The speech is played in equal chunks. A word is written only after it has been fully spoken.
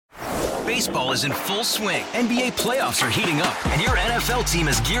Baseball is in full swing. NBA playoffs are heating up, and your NFL team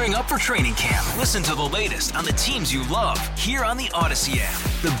is gearing up for training camp. Listen to the latest on the teams you love here on the Odyssey app.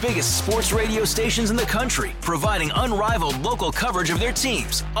 The biggest sports radio stations in the country, providing unrivaled local coverage of their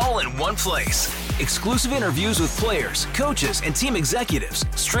teams, all in one place. Exclusive interviews with players, coaches, and team executives,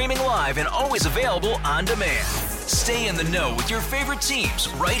 streaming live and always available on demand. Stay in the know with your favorite teams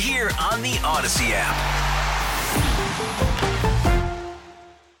right here on the Odyssey app.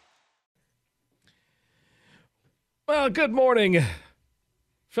 Well, good morning,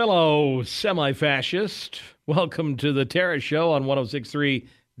 fellow semi-fascist. Welcome to the Tara Show on 106.3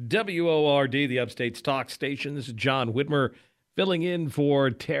 WORD, the Upstate's talk station. This is John Whitmer filling in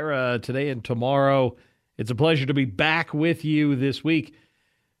for Tara today and tomorrow. It's a pleasure to be back with you this week.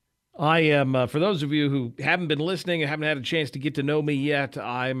 I am, for those of you who haven't been listening and haven't had a chance to get to know me yet,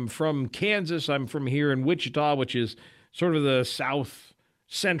 I'm from Kansas. I'm from here in Wichita, which is sort of the south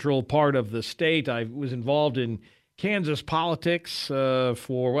central part of the state. I was involved in Kansas politics I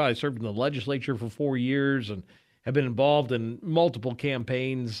served in the legislature for 4 years and have been involved in multiple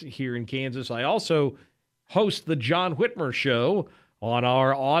campaigns here in Kansas. I also host the John Whitmer Show on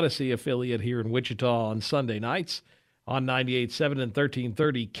our Odyssey affiliate here in Wichita on Sunday nights on 98.7 and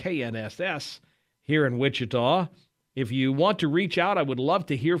 1330 KNSS here in Wichita. If you want to reach out, I would love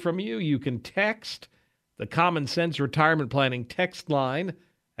to hear from you. You can text the Common Sense Retirement Planning text line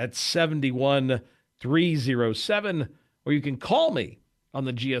at 71307, or you can call me on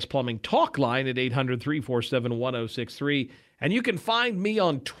the GS Plumbing talk line at 800-347-1063. And you can find me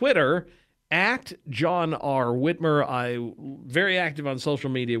on Twitter at John R. Whitmer. I'm very active on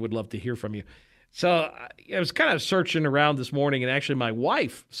social media. Would love to hear from you. So I was kind of searching around this morning, and actually my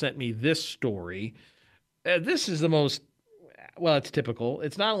wife sent me this story. This is the most, well, it's typical.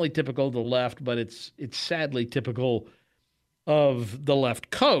 It's not only typical of the left, but it's sadly typical of the left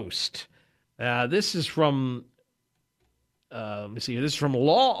coast. This is from, let me see here. This is from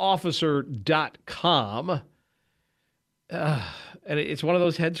lawofficer.com. And it's one of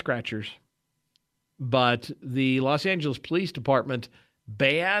those head scratchers. But the Los Angeles Police Department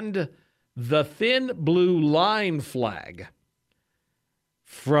banned the thin blue line flag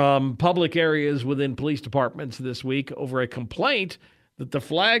from public areas within police departments this week over a complaint that the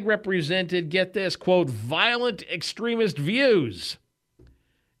flag represented, get this, quote, violent extremist views.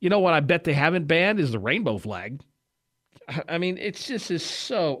 You know what I bet they haven't banned is the rainbow flag. I mean, it's just is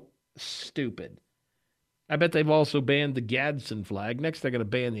so stupid. I bet they've also banned the Gadsden flag. Next, they're going to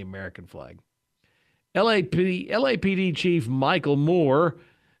ban the American flag. LAPD Chief Michael Moore,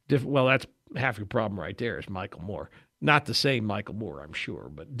 well, that's half your problem right there is Michael Moore. Not the same Michael Moore, I'm sure,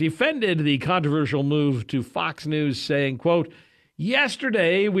 but defended the controversial move to Fox News saying, quote,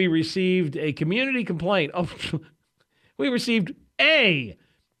 yesterday we received a community complaint. Oh, we received a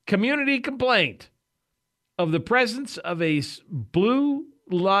community complaint of the presence of a blue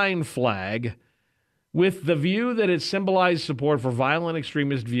line flag with the view that it symbolized support for violent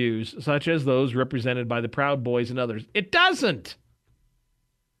extremist views, such as those represented by the Proud Boys and others. It doesn't.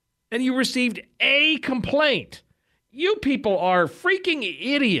 And you received a complaint. You people are freaking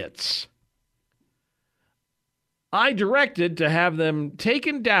idiots. I directed to have them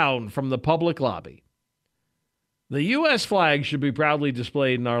taken down from the public lobby. The U.S. flag should be proudly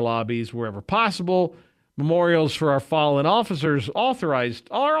displayed in our lobbies wherever possible. Memorials for our fallen officers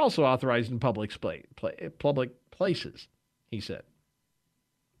are also authorized in public places, he said.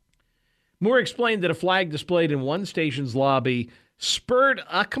 Moore explained that a flag displayed in one station's lobby spurred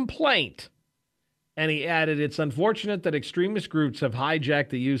a complaint. And he added, it's unfortunate that extremist groups have hijacked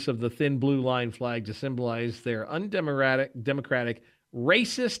the use of the thin blue line flag to symbolize their undemocratic,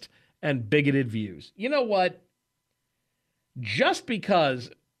 racist, and bigoted views. You know what? Just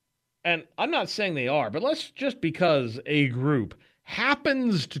because, and I'm not saying they are, but just because a group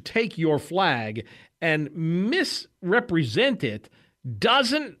happens to take your flag and misrepresent it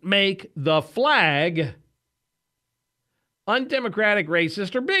doesn't make the flag undemocratic,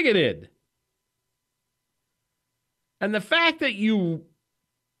 racist, or bigoted. And the fact that you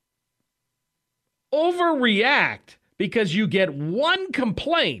overreact because you get one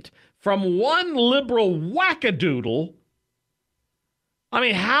complaint from one liberal wackadoodle, I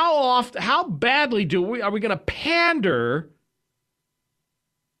mean, how badly are we going to pander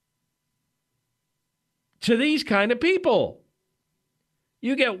to these kind of people?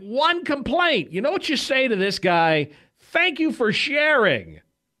 You get one complaint. You know what you say to this guy? Thank you for sharing.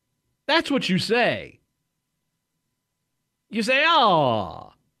 That's what you say. You say,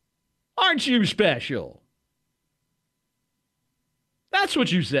 oh, aren't you special? That's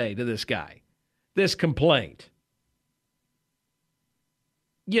what you say to this guy, this complaint.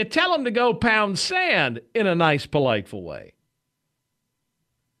 You tell them to go pound sand in a nice, polite way.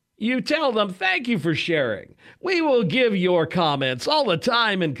 You tell them, thank you for sharing. We will give your comments all the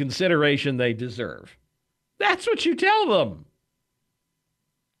time and consideration they deserve. That's what you tell them.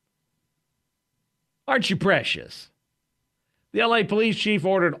 Aren't you precious? The LA police chief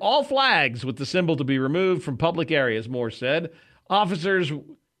ordered all flags with the symbol to be removed from public areas, Moore said. Officers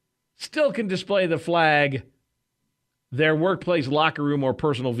still can display the flag, their workplace locker room or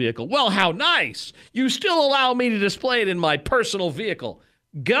personal vehicle. Well, how nice. You still allow me to display it in my personal vehicle.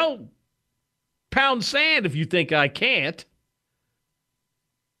 Go pound sand if you think I can't.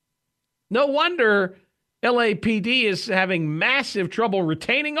 No wonder LAPD is having massive trouble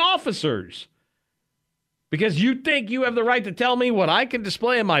retaining officers. Because you think you have the right to tell me what I can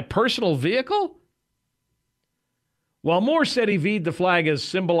display in my personal vehicle? While Moore said he viewed the flag as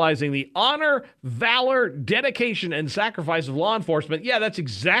symbolizing the honor, valor, dedication, and sacrifice of law enforcement, yeah, that's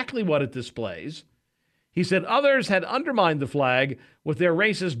exactly what it displays. He said others had undermined the flag with their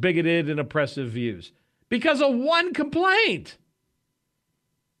racist, bigoted, and oppressive views because of one complaint.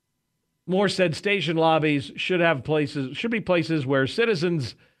 Moore said station lobbies should be places where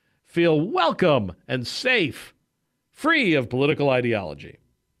citizens feel welcome and safe, free of political ideology.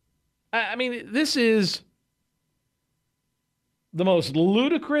 I mean, this is the most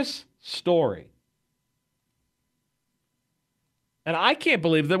ludicrous story. And I can't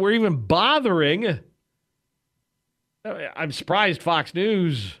believe that we're even bothering. I'm surprised Fox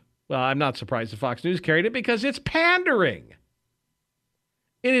News, well, I'm not surprised that Fox News carried it because it's pandering.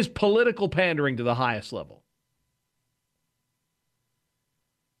 It is political pandering to the highest level.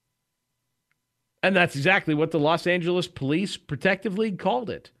 And that's exactly what the Los Angeles Police Protective League called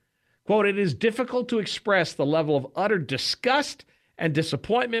it. Quote, it is difficult to express the level of utter disgust and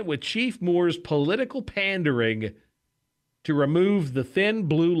disappointment with Chief Moore's political pandering to remove the thin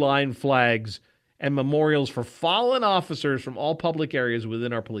blue line flags and memorials for fallen officers from all public areas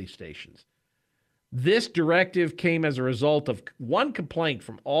within our police stations. This directive came as a result of one complaint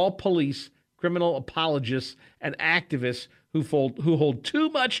from all police, criminal apologists, and activists who hold too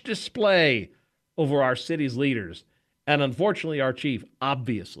much display over our city's leaders, and unfortunately our chief,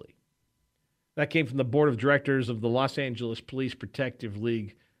 obviously. That came from the board of directors of the Los Angeles Police Protective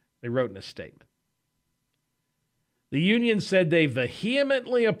League. They wrote in a statement. The union said they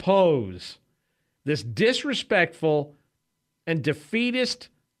vehemently oppose this disrespectful and defeatist,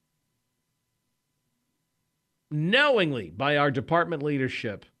 knowingly by our department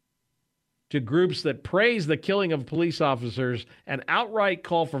leadership, to groups that praise the killing of police officers and outright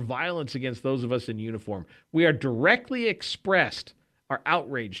call for violence against those of us in uniform. We have directly expressed our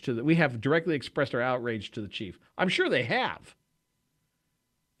outrage to the chief. I'm sure they have.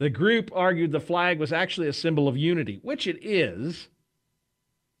 The group argued the flag was actually a symbol of unity, which it is.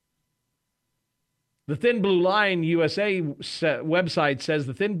 The Thin Blue Line USA website says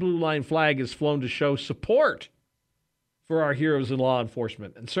the Thin Blue Line flag is flown to show support for our heroes in law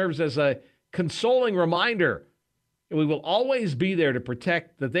enforcement and serves as a consoling reminder that they will always be there to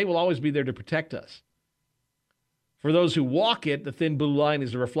protect us. For those who walk it, the Thin Blue Line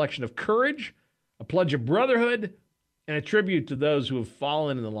is a reflection of courage, a pledge of brotherhood, and a tribute to those who have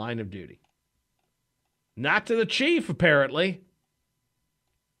fallen in the line of duty. Not to the chief, apparently.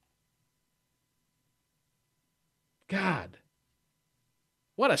 God,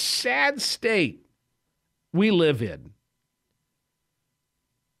 what a sad state we live in.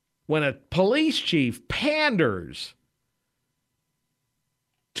 When a police chief panders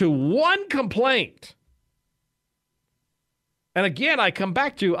to one complaint. And again, I come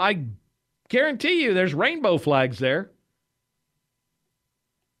back to, I guarantee you there's rainbow flags there.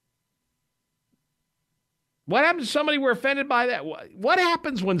 What happens if somebody were offended by that? What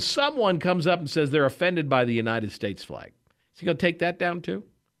happens when someone comes up and says they're offended by the United States flag? Is he going to take that down too?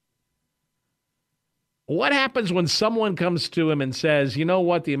 What happens when someone comes to him and says, you know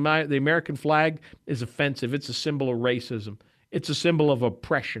what, the American flag is offensive. It's a symbol of racism. It's a symbol of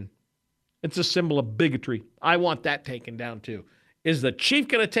oppression. It's a symbol of bigotry. I want that taken down too. Is the chief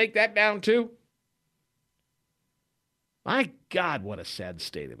going to take that down too? My God, what a sad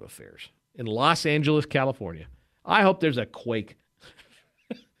state of affairs in Los Angeles, California. I hope there's a quake.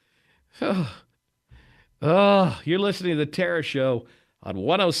 You're listening to The Tara Show on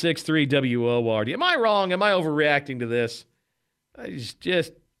 106.3 WORD. Am I wrong? Am I overreacting to this?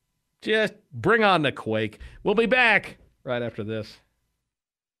 Just bring on the quake. We'll be back right after this.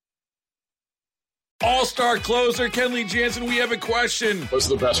 All-star closer Kenley Jansen, we have a question. What's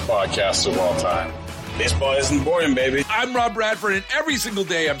the best podcast of all time? Baseball isn't boring, baby. I'm Rob Bradford, and every single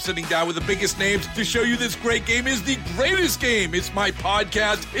day I'm sitting down with the biggest names to show you this great game is the greatest game. It's my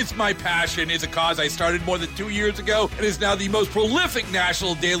podcast. It's my passion. It's a cause I started more than 2 years ago and is now the most prolific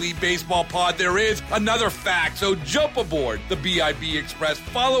national daily baseball pod there is. Another fact. So jump aboard the BIB Express.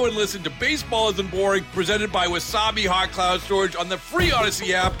 Follow and listen to Baseball Isn't Boring, presented by Wasabi Hot Cloud Storage on the free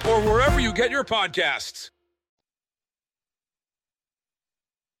Odyssey app or wherever you get your podcasts.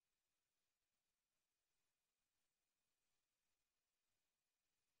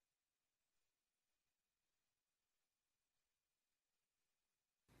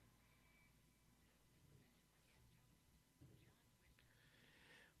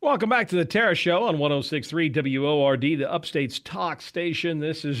 Welcome back to the Tara Show on 106.3 WORD, the Upstate's talk station.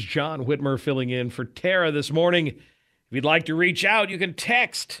 This is John Whitmer filling in for Tara this morning. If you'd like to reach out, you can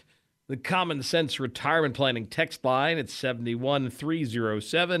text the Common Sense Retirement Planning text line at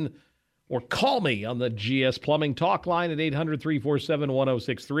 71307, or call me on the GS Plumbing talk line at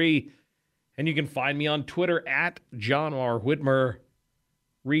 800-347-1063. And you can find me on Twitter at John R. Whitmer.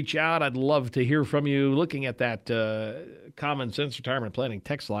 Reach out. I'd love to hear from you. Looking at that Common Sense Retirement Planning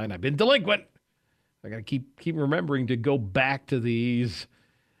text line, I've been delinquent. I got to keep remembering to go back to these.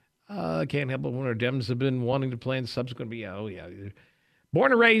 Can't help it when our Dems have been wanting to plan subsequent. Oh, yeah.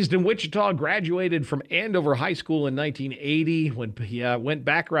 Born and raised in Wichita, graduated from Andover High School in 1980. Went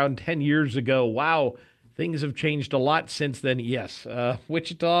back around 10 years ago. Wow, things have changed a lot since then. Yes,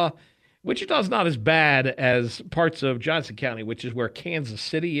 Wichita's not as bad as parts of Johnson County, which is where Kansas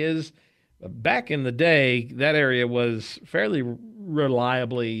City is. Back in the day, that area was fairly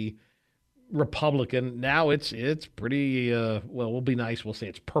reliably Republican. Now it's pretty, we'll be nice. We'll say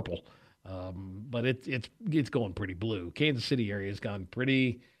it's purple. But it's going pretty blue. Kansas City area has gone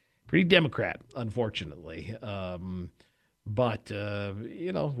pretty Democrat, unfortunately. But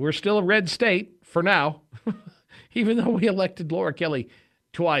we're still a red state for now, even though we elected Laura Kelly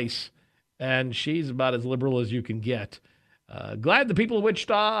twice. And she's about as liberal as you can get. Glad the people of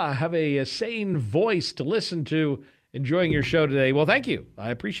Wichita have a sane voice to listen to. Enjoying your show today. Well, thank you. I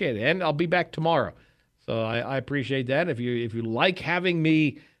appreciate it. And I'll be back tomorrow. So I appreciate that. If you like having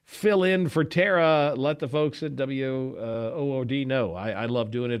me fill in for Tara, let the folks at WOOD know. I love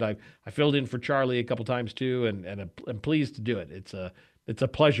doing it. I filled in for Charlie a couple times too, and I'm pleased to do it. It's a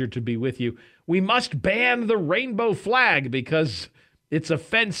pleasure to be with you. We must ban the rainbow flag because it's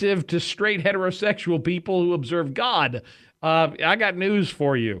offensive to straight heterosexual people who observe God. I got news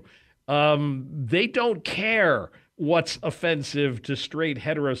for you. They don't care what's offensive to straight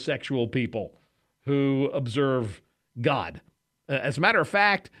heterosexual people who observe God. As a matter of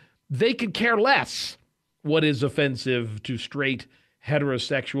fact, they could care less what is offensive to straight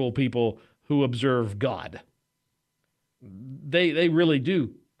heterosexual people who observe God. They really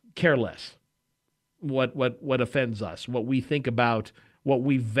do care less what offends us, what we think about, what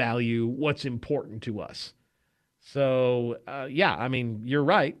we value, what's important to us. So, you're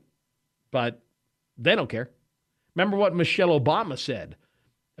right, but they don't care. Remember what Michelle Obama said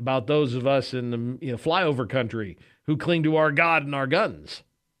about those of us in the flyover country who cling to our God and our guns.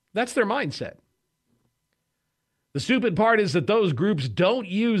 That's their mindset. The stupid part is that those groups don't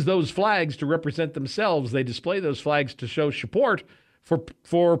use those flags to represent themselves. They display those flags to show support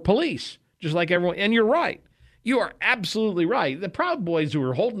for police, just like everyone. And you're right. You are absolutely right. The Proud Boys who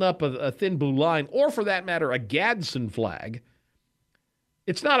are holding up a thin blue line, or for that matter, a Gadsden flag,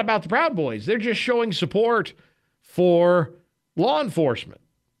 it's not about the Proud Boys. They're just showing support for law enforcement.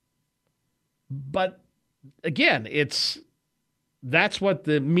 But again, that's what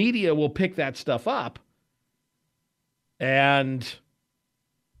the media will pick that stuff up and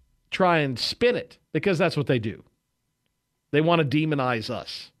try and spin it, because that's what they do. They want to demonize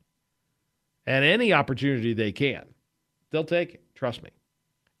us. And any opportunity they can, they'll take it, trust me.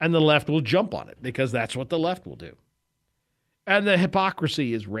 And the left will jump on it, because that's what the left will do. And the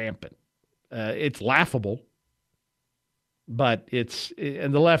hypocrisy is rampant. It's laughable, but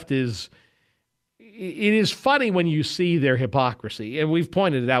and the left is, it is funny when you see their hypocrisy. And we've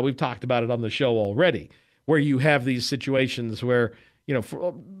pointed it out, we've talked about it on the show already, where you have these situations where,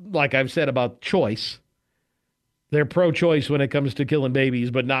 like I've said about choice, they're pro-choice when it comes to killing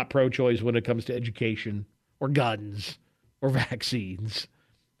babies, but not pro-choice when it comes to education or guns or vaccines.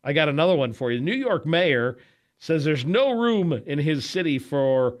 I got another one for you. The New York mayor says there's no room in his city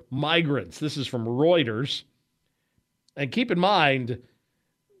for migrants. This is from Reuters. And keep in mind,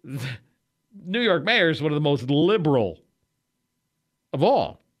 New York mayor is one of the most liberal of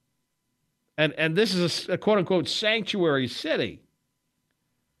all. And this is a quote-unquote sanctuary city.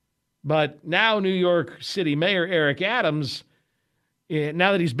 But now New York City Mayor Eric Adams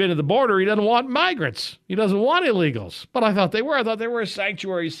now that he's been to the border, he doesn't want migrants. He doesn't want illegals. But I thought they were. I thought they were a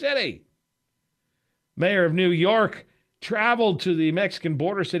sanctuary city. Mayor of New York traveled to the Mexican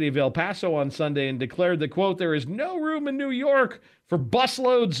border city of El Paso on Sunday and declared that, quote, there is no room in New York for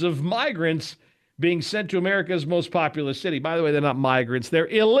busloads of migrants being sent to America's most populous city. By the way, they're not migrants. They're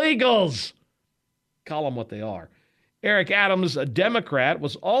illegals. Call them what they are. Eric Adams, a Democrat,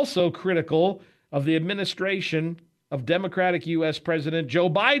 was also critical of the administration of Democratic U.S. President Joe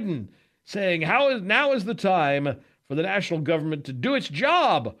Biden, saying, now is the time for the national government to do its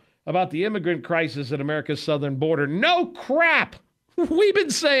job about the immigrant crisis at America's southern border. No crap. We've been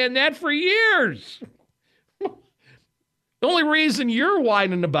saying that for years. The only reason you're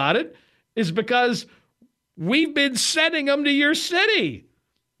whining about it is because we've been sending them to your city.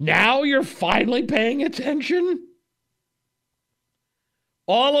 Now you're finally paying attention?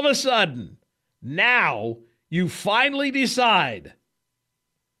 All of a sudden, now you finally decide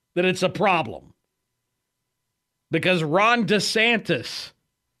that it's a problem. Because Ron DeSantis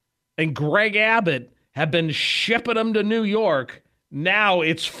and Greg Abbott have been shipping them to New York. Now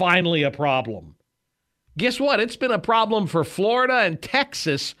it's finally a problem. Guess what? It's been a problem for Florida and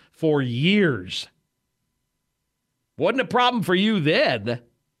Texas for years. Wasn't a problem for you then.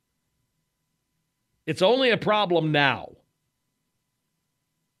 It's only a problem now.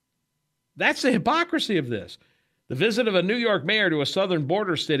 That's the hypocrisy of this. The visit of a New York mayor to a southern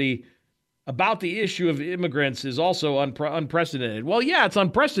border city about the issue of immigrants is also unprecedented. Well, yeah, it's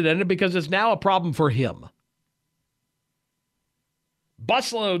unprecedented because it's now a problem for him.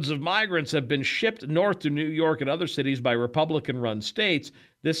 Busloads of migrants have been shipped north to New York and other cities by Republican-run states.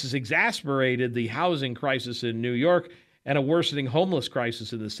 This has exacerbated the housing crisis in New York and a worsening homeless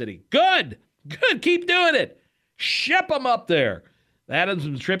crisis in the city. Good! Good! Keep doing it! Ship them up there!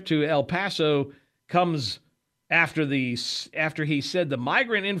 Adams' trip to El Paso comes after he said the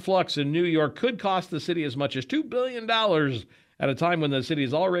migrant influx in New York could cost the city as much as $2 billion at a time when the city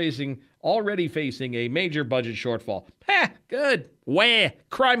is already facing a major budget shortfall. Ha! Good. Wah!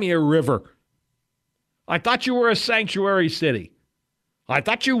 Cry me a river. I thought you were a sanctuary city. I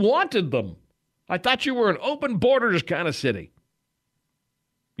thought you wanted them. I thought you were an open borders kind of city.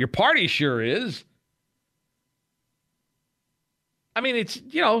 Your party sure is. I mean, it's,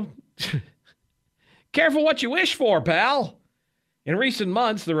 careful what you wish for, pal. In recent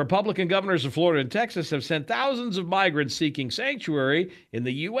months, the Republican governors of Florida and Texas have sent thousands of migrants seeking sanctuary in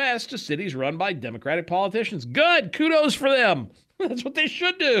the U.S. to cities run by Democratic politicians. Good. Kudos for them. That's what they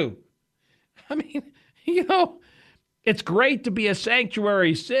should do. I mean, it's great to be a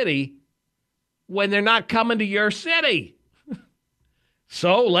sanctuary city when they're not coming to your city.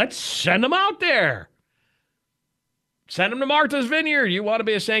 So let's send them out there. Send them to Martha's Vineyard. You want to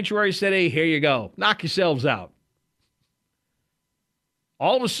be a sanctuary city? Here you go. Knock yourselves out.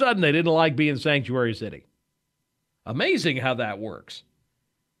 All of a sudden, they didn't like being sanctuary city. Amazing how that works.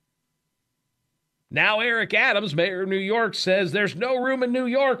 Now Eric Adams, mayor of New York, says there's no room in New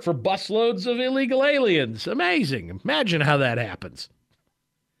York for busloads of illegal aliens. Amazing. Imagine how that happens.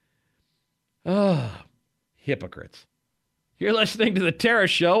 Hypocrites. You're listening to The Tara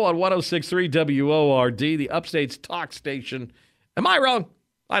Show on 106.3 WORD, the Upstate's talk station. Am I wrong?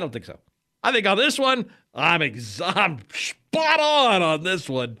 I don't think so. I think on this one, I'm spot on this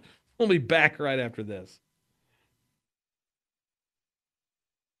one. We'll be back right after this.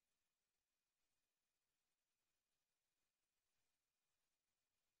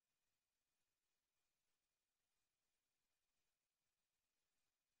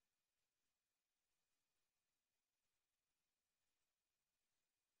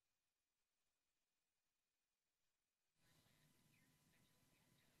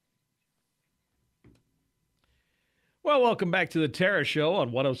 Well, welcome back to the Tara Show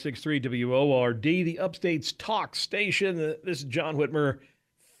on 106.3 WORD, the Upstate's talk station. This is John Whitmer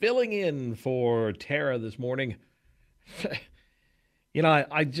filling in for Tara this morning.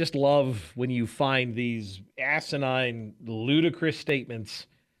 I just love when you find these asinine, ludicrous statements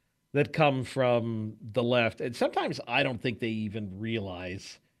that come from the left. And sometimes I don't think they even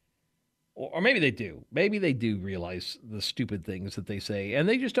realize, or maybe they do. Maybe they do realize the stupid things that they say, and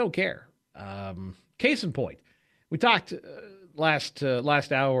they just don't care. Case in point. We talked last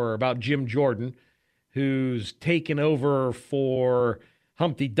hour about Jim Jordan, who's taken over for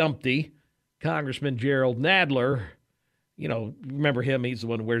Humpty Dumpty, Congressman Gerald Nadler. Remember him? He's the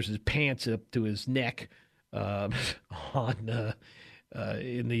one who wears his pants up to his neck in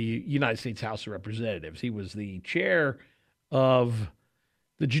the United States House of Representatives. He was the chair of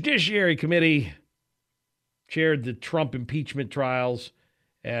the Judiciary Committee, chaired the Trump impeachment trials,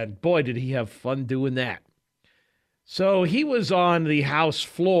 and boy, did he have fun doing that. So he was on the House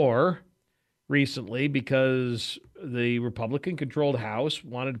floor recently because the Republican-controlled House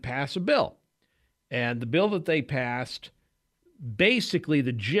wanted to pass a bill. And the bill that they passed, basically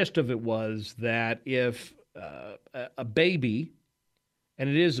the gist of it was that if a baby, and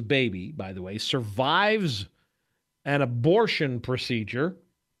it is a baby, by the way, survives an abortion procedure,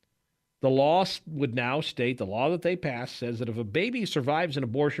 the law would now state, the law that they passed says that if a baby survives an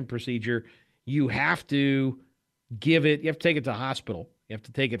abortion procedure, you have to take it to a hospital. You have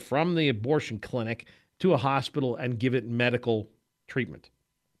to take it from the abortion clinic to a hospital and give it medical treatment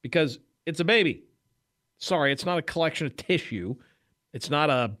because it's a baby. Sorry, it's not a collection of tissue. It's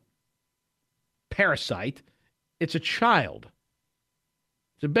not a parasite. It's a child.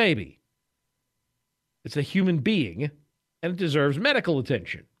 It's a baby. It's a human being, and it deserves medical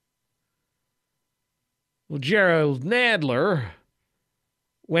attention. Well, Gerald Nadler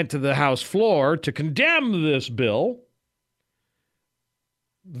went to the House floor to condemn this bill,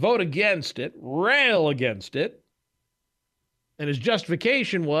 vote against it, rail against it, and his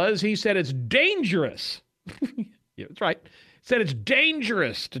justification was he said it's dangerous. Yeah, that's right. He said it's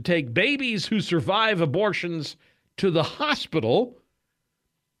dangerous to take babies who survive abortions to the hospital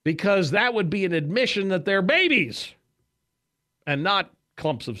because that would be an admission that they're babies and not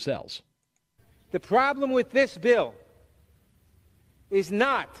clumps of cells. The problem with this bill is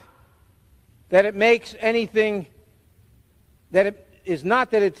not that it makes anything, that it is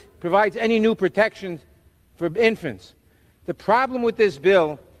not that it provides any new protections for infants. The problem with this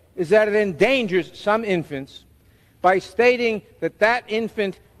bill is that it endangers some infants by stating that that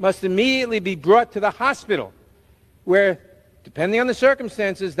infant must immediately be brought to the hospital, where, depending on the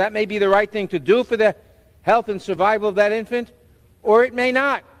circumstances, that may be the right thing to do for the health and survival of that infant, or it may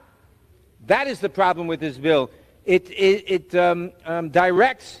not. That is the problem with this bill. It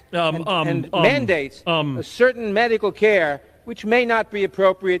directs and mandates a certain medical care which may not be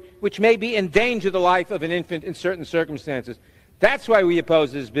appropriate, which may be endanger the life of an infant in certain circumstances. That's why we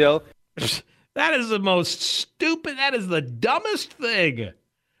oppose this bill. That is the most stupid, that is the dumbest thing.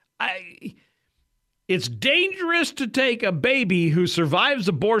 It's dangerous to take a baby who survives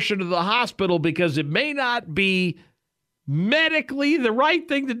abortion to the hospital because it may not be medically the right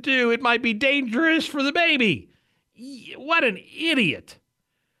thing to do. It might be dangerous for the baby. What an idiot.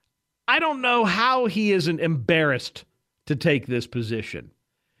 I don't know how he isn't embarrassed to take this position.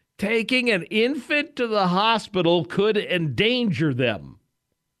 Taking an infant to the hospital could endanger them.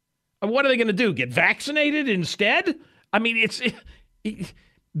 What are they going to do? Get vaccinated instead? I mean,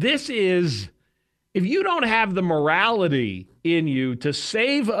 this is, if you don't have the morality in you to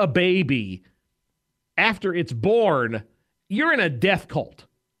save a baby after it's born, you're in a death cult.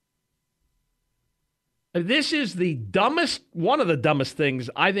 This is one of the dumbest things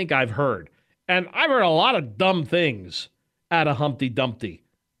I think I've heard. And I've heard a lot of dumb things out of Humpty Dumpty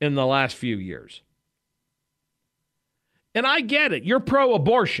in the last few years. And I get it. You're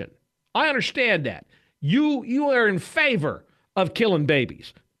pro-abortion. I understand that. You are in favor of killing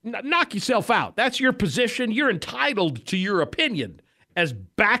babies. Knock yourself out. That's your position. You're entitled to your opinion, as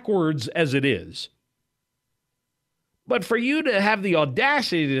backwards as it is. But for you to have the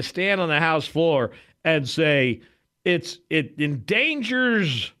audacity to stand on the House floor and say it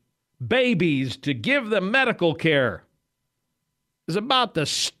endangers babies to give them medical care is about the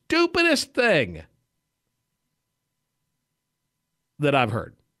stupidest thing that I've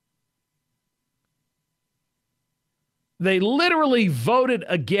heard. They literally voted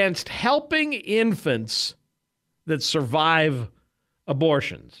against helping infants that survive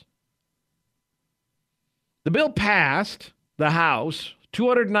abortions. The bill passed the House.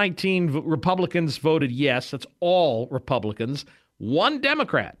 219 Republicans voted yes. That's all Republicans. One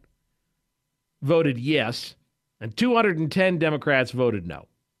Democrat voted yes, and 210 Democrats voted no.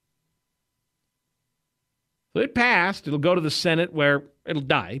 So it passed. It'll go to the Senate where it'll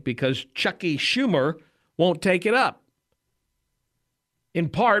die because Chucky Schumer won't take it up. In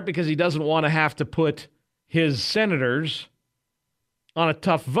part because he doesn't want to have to put his senators on a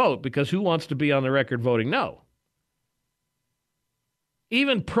tough vote, because who wants to be on the record voting no?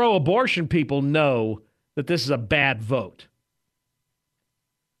 Even pro-abortion people know that this is a bad vote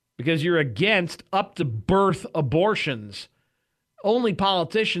because you're against up-to-birth abortions. Only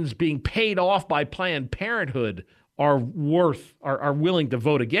politicians being paid off by Planned Parenthood are willing to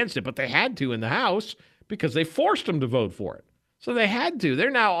vote against it, but they had to in the House because they forced them to vote for it. So they had to. They're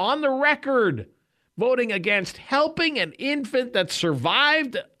now on the record voting against helping an infant that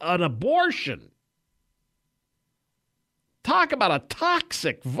survived an abortion. Talk about a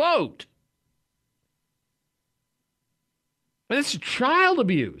toxic vote. I mean, this is child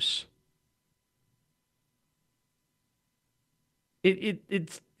abuse.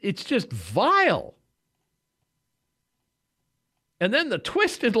 It's just vile. And then the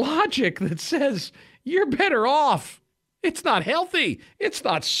twisted logic that says you're better off. It's not healthy. It's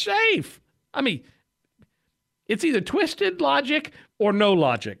not safe. I mean, it's either twisted logic or no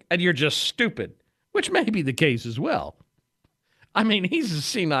logic, and you're just stupid, which may be the case as well. I mean, he's as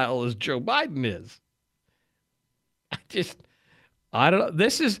senile as Joe Biden is. I don't know.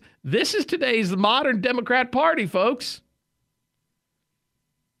 This is today's modern Democrat Party, folks.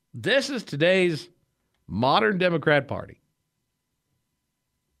 This is today's modern Democrat Party.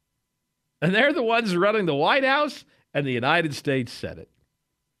 And they're the ones running the White House and the United States Senate.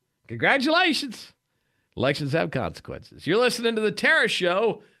 Congratulations. Elections have consequences. You're listening to The Tara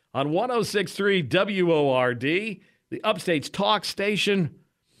Show on 106.3 WORD, the Upstate's talk station.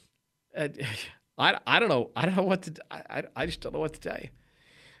 I don't know. I just don't know what to tell you.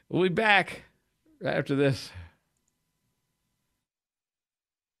 We'll be back right after this.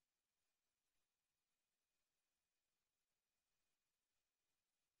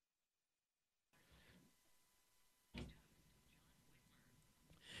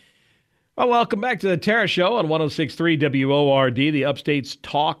 Well, welcome back to the Tara Show on 106.3 WORD, the Upstate's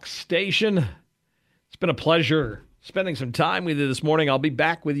talk station. It's been a pleasure spending some time with you this morning. I'll be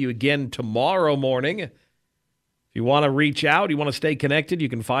back with you again tomorrow morning. If you want to reach out, you want to stay connected, you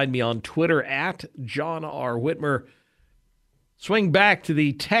can find me on Twitter at John R. Whitmer. Swing back to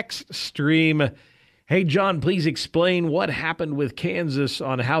the text stream. Hey, John, please explain what happened with Kansas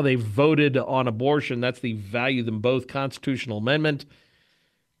on how they voted on abortion. That's the Value Them Both constitutional amendment.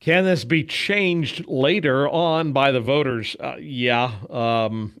 Can this be changed later on by the voters? Yeah,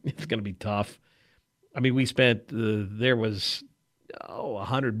 it's going to be tough. I mean, we spent, there was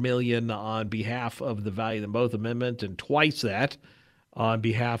 $100 million on behalf of the Value Them Both amendment and twice that on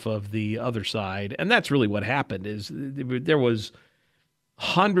behalf of the other side. And that's really what happened is there was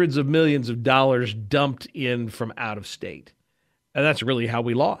hundreds of millions of dollars dumped in from out of state. And that's really how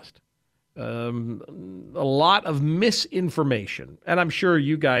we lost. A lot of misinformation, and I'm sure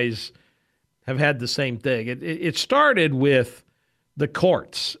you guys have had the same thing. It started with the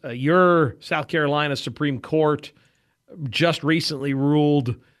courts. Your South Carolina Supreme Court just recently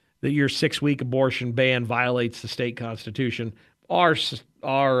ruled that your 6-week abortion ban violates the state constitution.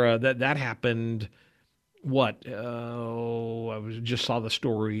 That happened. Just saw the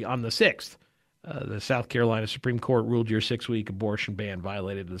story on the 6th. The South Carolina Supreme Court ruled your 6-week abortion ban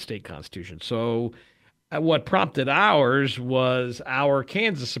violated the state constitution. So what prompted ours was our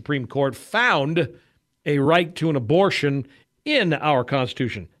Kansas Supreme Court found a right to an abortion in our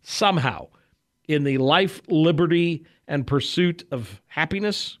Constitution somehow. In the life, liberty, and pursuit of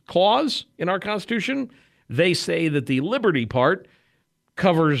happiness clause in our Constitution, they say that the liberty part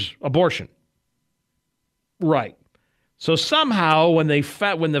covers abortion. Right. So somehow, when the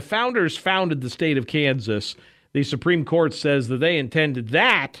founders founded the state of Kansas, the Supreme Court says that they intended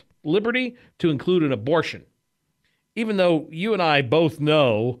that liberty to include an abortion. Even though you and I both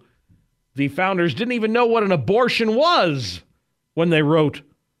know the founders didn't even know what an abortion was when they wrote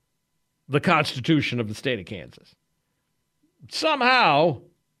the Constitution of the state of Kansas. Somehow,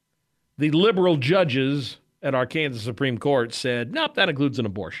 the liberal judges at our Kansas Supreme Court said, nope, that includes an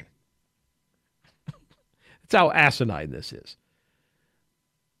abortion. That's how asinine this is.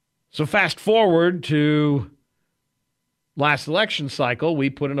 So fast forward to last election cycle, we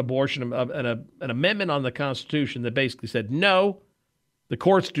put an amendment on the Constitution that basically said, no, the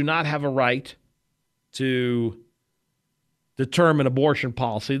courts do not have a right to determine abortion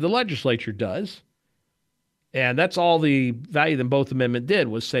policy. The legislature does. And that's all the Value Them Both amendment did,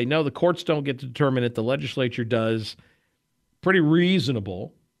 was say, no, the courts don't get to determine it. The legislature does. Pretty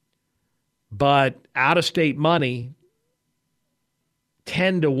reasonable. But out-of-state money,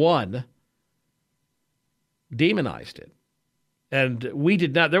 10-1, demonized it. And we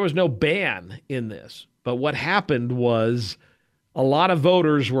did not, there was no ban in this. But what happened was a lot of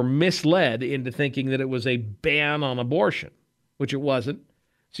voters were misled into thinking that it was a ban on abortion, which it wasn't.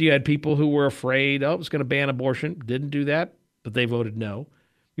 So you had people who were afraid, it was going to ban abortion, didn't do that, but they voted no.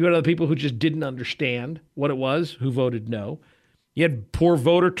 You had other people who just didn't understand what it was, who voted no. You had poor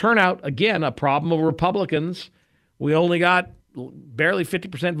voter turnout. Again, a problem of Republicans. We only got barely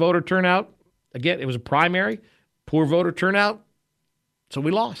 50% voter turnout. Again, it was a primary. Poor voter turnout. So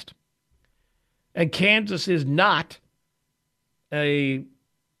we lost. And Kansas is not a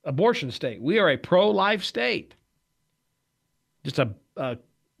abortion state. We are a pro-life state. Just a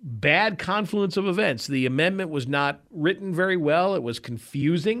bad confluence of events. The amendment was not written very well. It was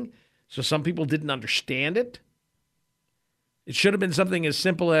confusing. So some people didn't understand it. It should have been something as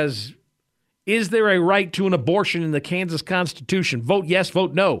simple as Is there a right to an abortion in the Kansas Constitution? Vote yes,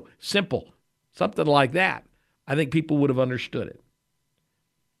 vote no. Simple. Something like that. I think people would have understood it.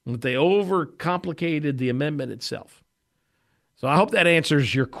 But they overcomplicated the amendment itself. So I hope that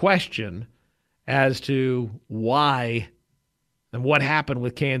answers your question as to why and what happened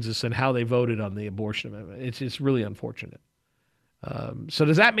with Kansas and how they voted on the abortion amendment. It's just really unfortunate. So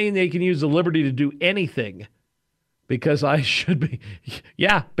does that mean they can use the liberty to do anything? Because I should be,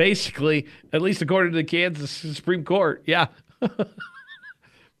 yeah, basically, at least according to the Kansas Supreme Court, yeah.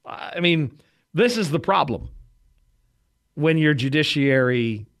 I mean, this is the problem when your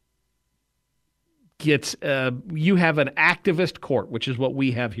judiciary gets, you have an activist court, which is what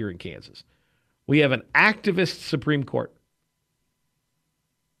we have here in Kansas. We have an activist Supreme Court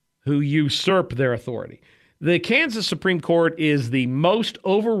who usurp their authority. The Kansas Supreme Court is the most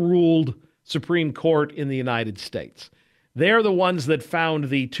overruled Supreme Court in the United States. They're the ones that found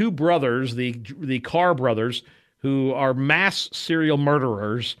the two brothers, the Carr brothers, who are mass serial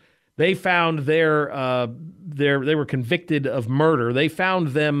murderers. They found they were convicted of murder. They found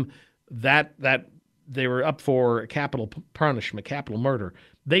them that they were up for capital punishment, capital murder.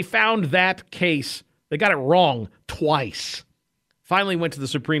 They found that case. They got it wrong twice. Finally went to the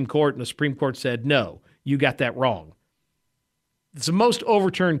Supreme Court, and the Supreme Court said, no, you got that wrong. It's the most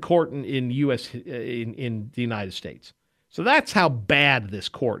overturned court in the United States. So that's how bad this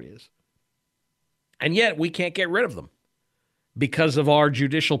court is. And yet we can't get rid of them because of our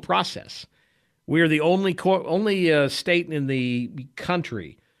judicial process. We are the only state in the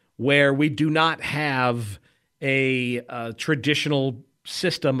country where we do not have a traditional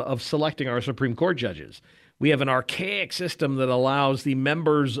system of selecting our Supreme Court judges. We have an archaic system that allows the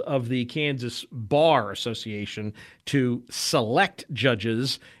members of the Kansas Bar Association to select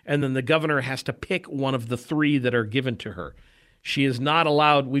judges, and then the governor has to pick one of the three that are given to her. She is not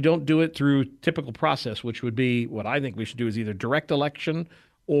allowed. We don't do it through typical process, which would be what I think we should do is either direct election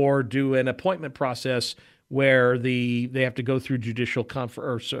or do an appointment process where they have to go through judicial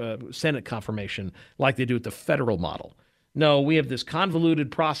Senate confirmation like they do at the federal model. No, we have this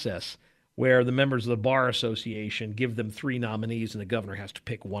convoluted process where the members of the Bar Association give them three nominees and the governor has to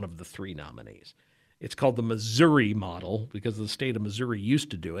pick one of the three nominees. It's called the Missouri model because the state of Missouri used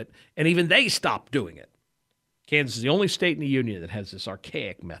to do it, and even they stopped doing it. Kansas is the only state in the union that has this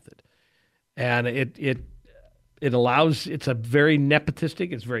archaic method. And it allows, it's a very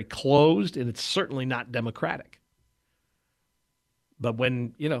nepotistic, it's very closed, and it's certainly not democratic. But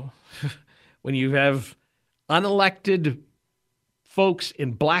when you have unelected folks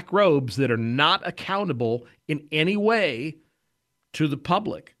in black robes that are not accountable in any way to the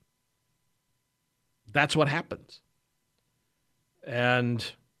public, that's what happens. And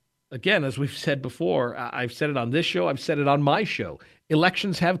again, as we've said before, I've said it on this show, I've said it on my show,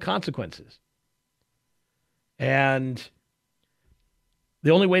 elections have consequences. And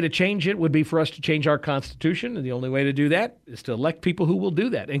the only way to change it would be for us to change our Constitution, and the only way to do that is to elect people who will do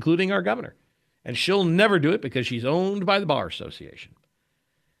that, including our governor. And she'll never do it because she's owned by the Bar Association.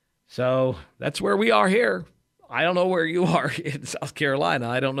 So that's where we are here. I don't know where you are in South Carolina.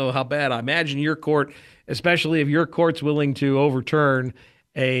 I don't know how bad. I imagine your court, especially if your court's willing to overturn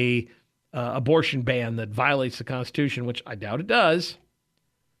a abortion ban that violates the Constitution, which I doubt it does,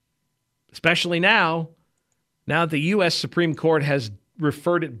 especially now that the U.S. Supreme Court has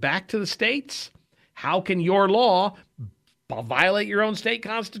referred it back to the states. How can your law violate your own state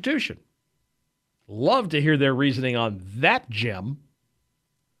constitution? Love to hear their reasoning on that gem.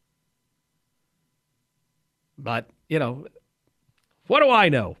 But, what do I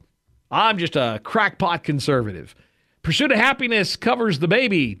know? I'm just a crackpot conservative. Pursuit of happiness covers the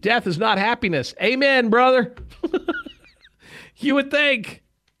baby. Death is not happiness. Amen, brother. You would think.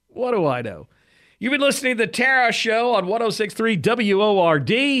 What do I know? You've been listening to The Tara Show on 106.3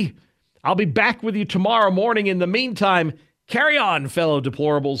 WORD. I'll be back with you tomorrow morning. In the meantime, carry on, fellow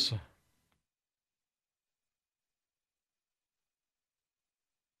deplorables.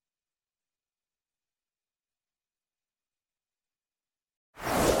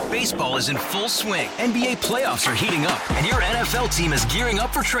 Baseball is in full swing. NBA playoffs are heating up, and your NFL team is gearing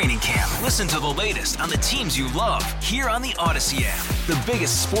up for training camp. Listen to the latest on the teams you love here on the Odyssey app. The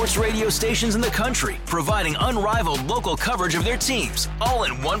biggest sports radio stations in the country, providing unrivaled local coverage of their teams, all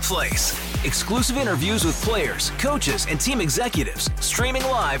in one place. Exclusive interviews with players, coaches, and team executives, streaming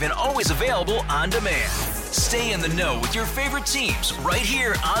live and always available on demand. Stay in the know with your favorite teams right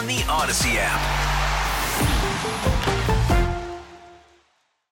here on the Odyssey app.